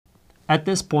At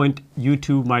this point, you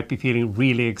too might be feeling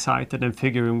really excited and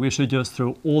figuring we should just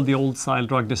throw all the old style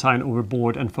drug design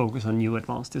overboard and focus on new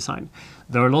advanced design.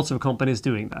 There are lots of companies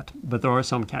doing that, but there are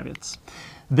some caveats.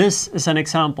 This is an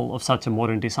example of such a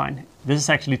modern design. This is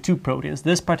actually two proteins.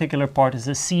 This particular part is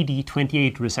a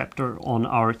CD28 receptor on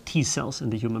our T cells in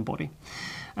the human body.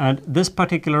 And this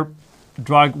particular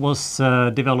drug was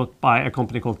developed by a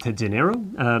company called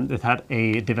TGN. It had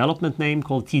a development name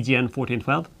called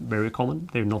TGN1412, very common.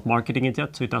 They're not marketing it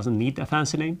yet, so it doesn't need a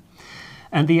fancy name.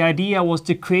 And the idea was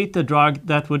to create a drug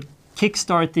that would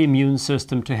kickstart the immune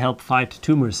system to help fight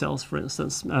tumor cells, for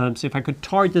instance. So if I could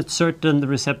target certain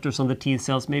receptors on the T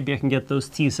cells, maybe I can get those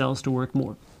T cells to work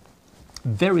more.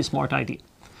 Very smart idea.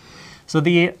 So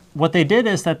what they did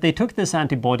is that they took this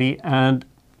antibody and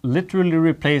literally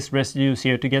replaced residues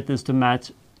here to get this to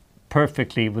match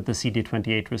perfectly with the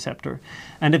CD28 receptor.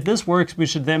 And if this works, we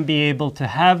should then be able to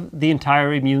have the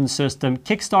entire immune system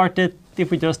kickstarted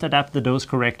if we just adapt the dose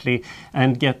correctly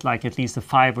and get like at least a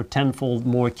 5 or 10-fold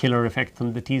more killer effect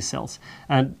on the T cells.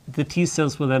 And the T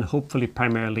cells will then hopefully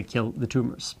primarily kill the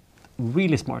tumors.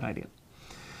 Really smart idea.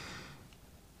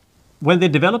 When they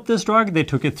developed this drug, they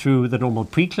took it through the normal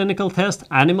preclinical test,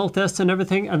 animal tests and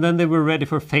everything, and then they were ready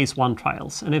for phase 1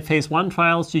 trials. And in phase 1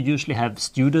 trials, you usually have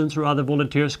students or other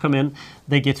volunteers come in.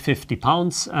 They get 50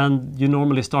 pounds, and you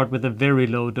normally start with a very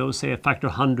low dose, say a factor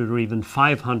 100 or even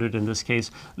 500 in this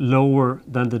case, lower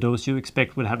than the dose you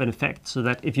expect would have an effect. So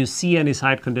that if you see any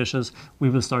side conditions, we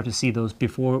will start to see those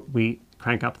before we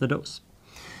crank up the dose.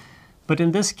 But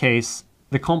in this case,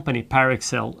 the company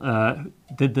Parexel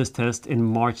did this test in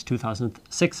March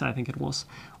 2006, I think it was.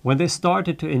 When they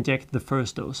started to inject the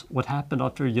first dose, what happened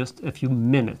after just a few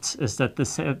minutes is that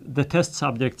the test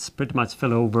subjects pretty much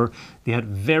fell over. They had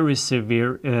very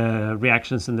severe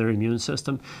reactions in their immune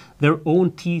system. Their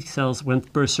own T cells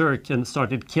went berserk and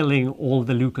started killing all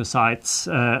the leukocytes.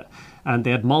 And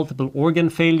they had multiple organ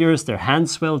failures. Their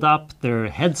hands swelled up. Their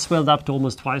head swelled up to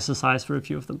almost twice the size for a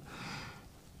few of them.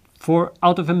 For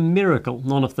out of a miracle,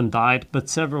 none of them died, but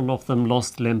several of them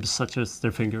lost limbs, such as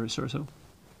their fingers or so.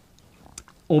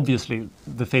 Obviously,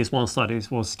 the phase 1 studies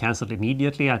was cancelled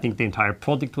immediately. I think the entire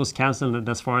project was cancelled, and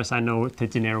as far as I know,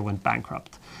 TGN went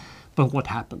bankrupt. But what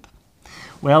happened?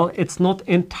 Well, it's not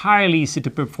entirely easy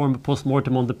to perform a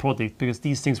post-mortem on the project because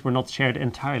these things were not shared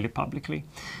entirely publicly.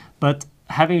 But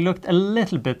having looked a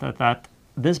little bit at that,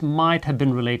 this might have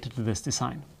been related to this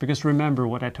design. Because remember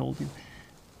what I told you.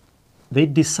 They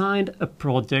designed a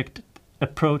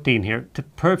protein here, to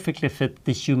perfectly fit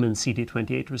the human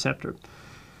CD28 receptor.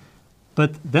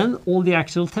 But then all the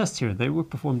actual tests here, they were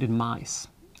performed in mice.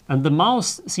 And the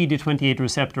mouse CD28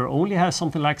 receptor only has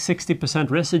something like 60%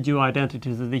 residue identity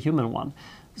to the human one.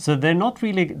 So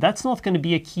that's not going to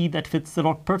be a key that fits the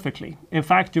lock perfectly. In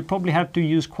fact, you probably have to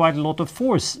use quite a lot of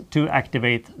force to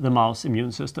activate the mouse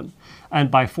immune system.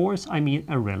 And by force, I mean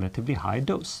a relatively high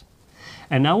dose.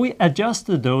 And now we adjust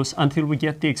the dose until we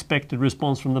get the expected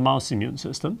response from the mouse immune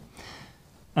system.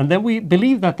 And then we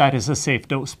believe that that is a safe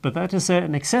dose, but that is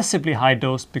an excessively high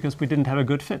dose because we didn't have a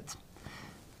good fit.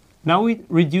 Now we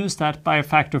reduce that by a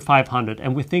factor 500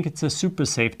 and we think it's a super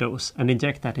safe dose and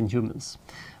inject that in humans.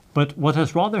 But what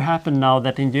has rather happened now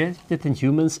that injected in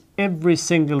humans, every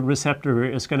single receptor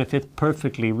is going to fit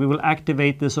perfectly. We will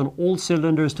activate this on all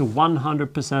cylinders to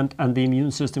 100% and the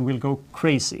immune system will go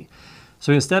crazy.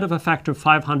 So instead of a factor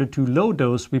 500 too low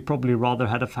dose, we probably rather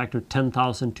had a factor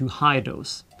 10,000 too high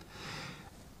dose.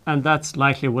 And that's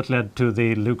likely what led to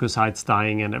the leukocytes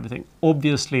dying and everything.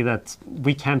 Obviously that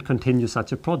we can't continue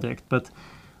such a project, but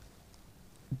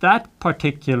that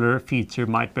particular feature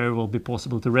might very well be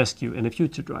possible to rescue in a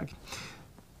future drug.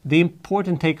 The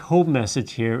important take-home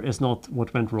message here is not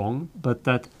what went wrong, but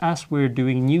that as we're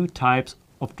doing new types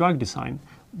of drug design,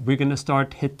 we're going to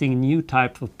start hitting new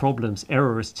types of problems,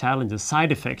 errors, challenges,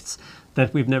 side effects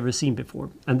that we've never seen before.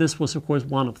 And this was, of course,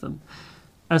 one of them.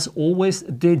 As always,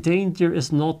 the danger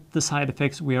is not the side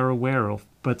effects we are aware of,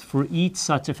 but for each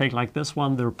such effect like this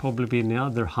one, there will probably be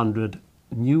another 100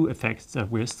 new effects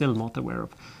that we're still not aware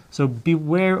of. So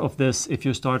beware of this if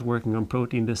you start working on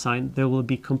protein design. There will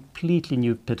be completely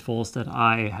new pitfalls that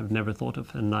I have never thought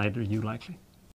of, and neither you likely.